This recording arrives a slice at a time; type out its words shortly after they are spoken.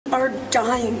are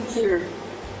dying here.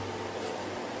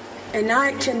 And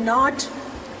I cannot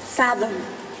fathom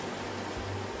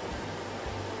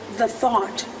the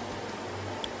thought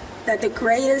that the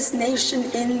greatest nation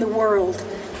in the world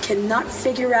cannot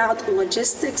figure out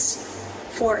logistics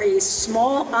for a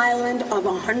small island of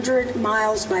 100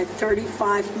 miles by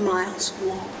 35 miles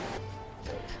long.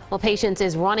 Well, patience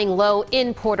is running low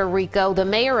in Puerto Rico. The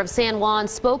mayor of San Juan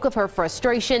spoke of her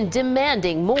frustration,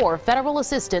 demanding more federal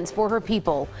assistance for her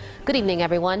people. Good evening,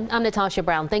 everyone. I'm Natasha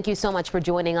Brown. Thank you so much for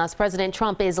joining us. President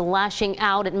Trump is lashing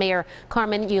out at Mayor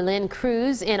Carmen Yulín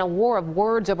Cruz in a war of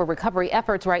words over recovery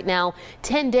efforts right now,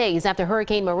 10 days after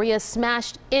Hurricane Maria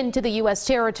smashed into the U.S.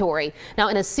 territory. Now,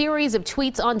 in a series of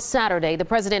tweets on Saturday, the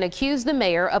president accused the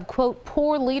mayor of, quote,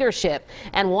 poor leadership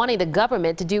and wanting the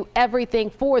government to do everything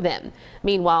for them.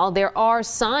 Meanwhile, there are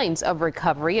signs of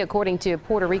recovery. According to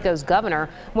Puerto Rico's governor,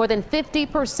 more than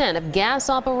 50% of gas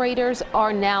operators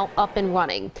are now up and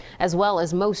running, as well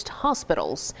as most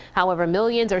hospitals. However,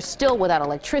 millions are still without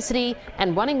electricity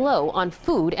and running low on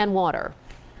food and water.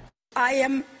 I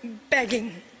am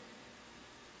begging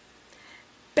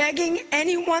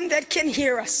anyone that can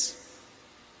hear us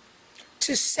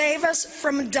to save us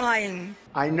from dying.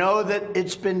 I know that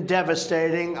it's been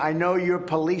devastating. I know your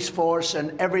police force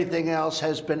and everything else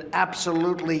has been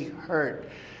absolutely hurt.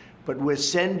 But we're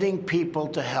sending people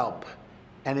to help,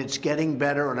 and it's getting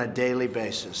better on a daily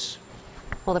basis.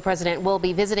 Well, the president will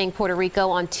be visiting Puerto Rico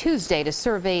on Tuesday to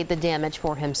survey the damage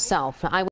for himself.